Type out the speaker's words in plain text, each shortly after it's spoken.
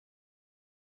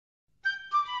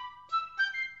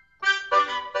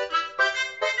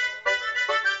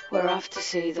We're off to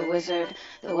see the wizard,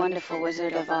 the wonderful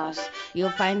Wizard of Oz. You'll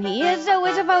find he is a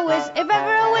whiz of a whiz, if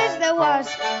ever a whiz there was.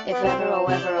 If ever, oh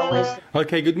ever, a whiz.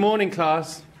 Okay, good morning,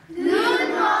 class. Good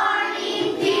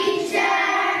morning,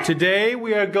 teacher. Today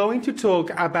we are going to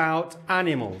talk about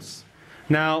animals.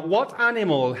 Now, what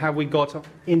animal have we got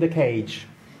in the cage?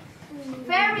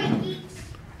 Parakeets.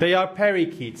 They are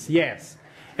parakeets, yes.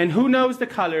 And who knows the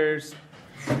colors?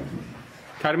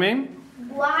 Carmen?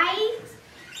 White,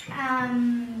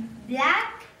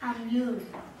 black, and blue.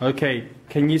 Okay,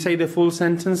 can you say the full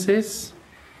sentences?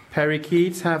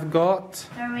 Parakeets have got...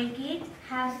 Parakeet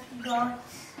has got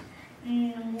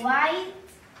white,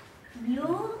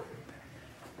 blue,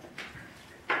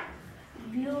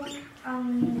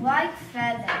 white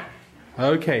feather.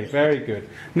 Okay, very good.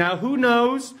 Now, who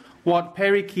knows what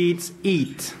parakeets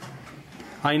eat?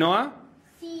 Ainhoa?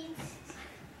 Seeds.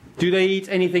 Do they eat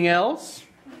anything else?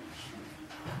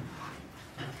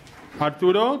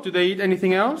 Arturo, do they eat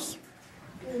anything else?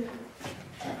 Parakeet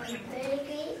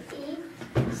eat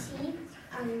seeds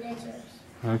and letters.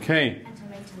 Okay.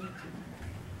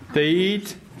 They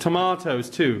eat tomatoes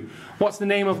too. What's the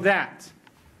name of that?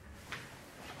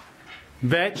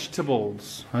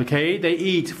 Vegetables. Okay, they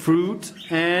eat fruit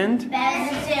and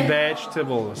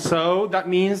vegetables. So that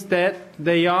means that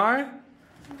they are...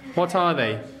 What are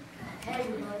they?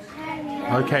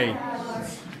 Okay.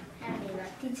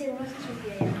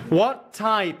 What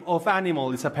type of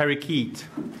animal is a parakeet?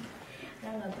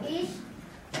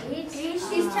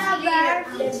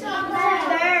 It's a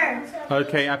bird.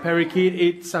 Okay, a parakeet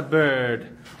eats a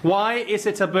bird. Why is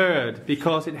it a bird?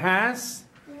 Because it has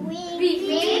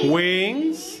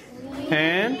wings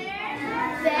and...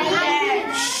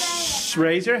 Shh,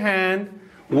 raise your hand.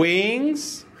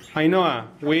 Wings. Ainhoa,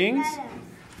 wings,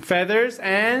 feathers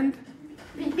and...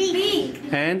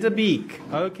 And a beak.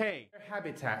 Okay. Their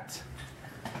habitat.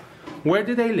 Where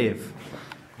do they live?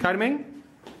 Carmen?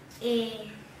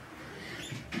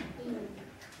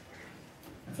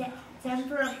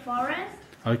 Temperate forest.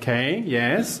 Okay,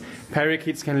 yes.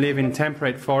 Parakeets can live in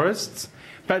temperate forests,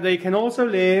 but they can also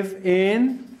live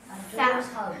in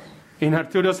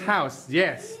Arturo's house,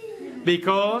 yes.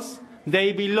 Because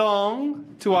they belong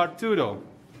to Arturo.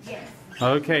 Yes.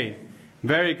 Okay,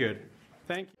 very good.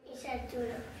 Thank you. It's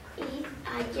Arturo. It's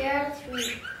a year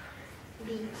 3.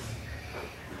 B.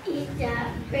 It's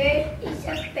a bird. It's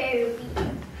a parrot.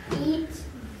 Eats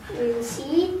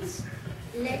seeds,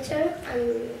 letter,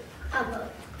 and apple.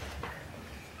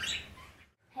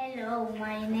 Hello,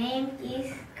 my name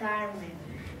is Carmen.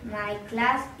 My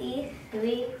class is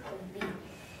 3B.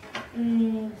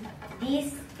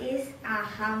 This is a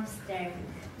hamster.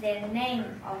 The name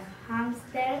of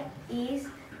hamster is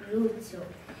Lucho.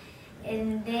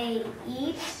 And they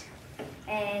eat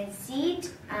seed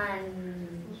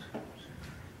and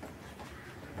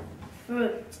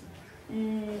fruit.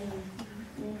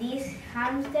 This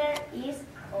hamster is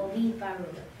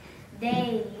oviparous.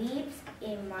 They live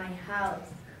in my house,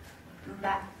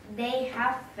 but they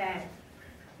have fur.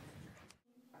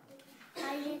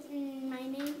 My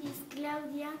name is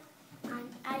Claudia, and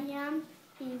I am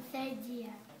in 3rd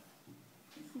year.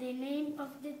 The name of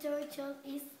the turtle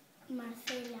is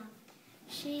Marcela.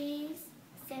 She is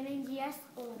 7 years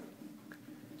old.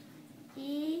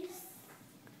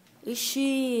 Is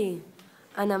she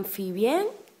an amphibian?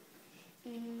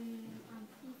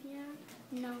 Amphibian?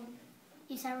 No,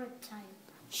 it's a reptile.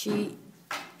 She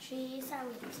is a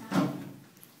reptile.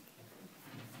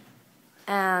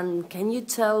 And can you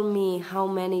tell me how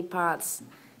many parts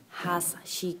has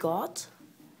she got?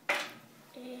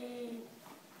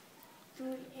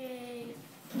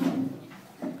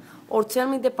 Or tell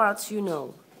me the parts you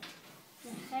know.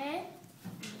 The head,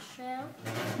 the shell,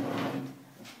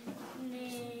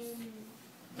 the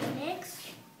legs,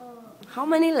 or How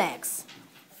many legs?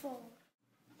 4.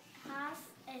 Has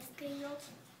scales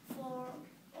for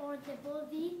all the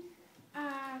body,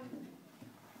 and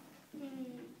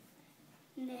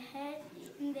the head,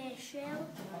 the shell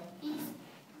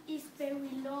is very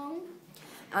long.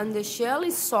 And the shell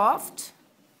is soft?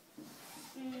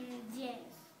 Yes,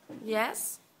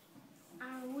 Yes?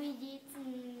 and we did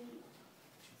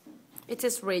It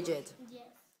is rigid. yes.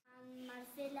 And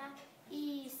Marcela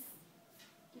is,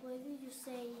 what do you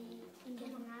say in the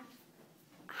math?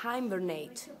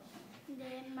 Hibernate. The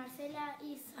Marcela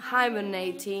is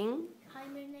Hibernating.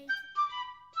 Hibernating.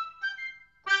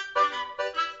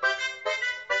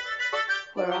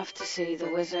 We're off to see the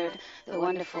wizard, the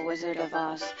wonderful Wizard of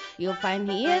Oz. You'll find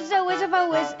he is a whiz of a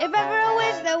whiz, if ever a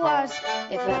whiz there was.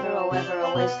 If ever, oh ever,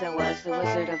 a whiz there was, the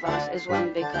Wizard of Oz is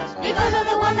one because Because of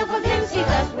the wonderful things he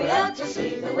does, we ought to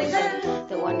see the wizard.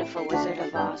 the wonderful Wizard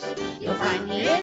of Oz. You'll find he is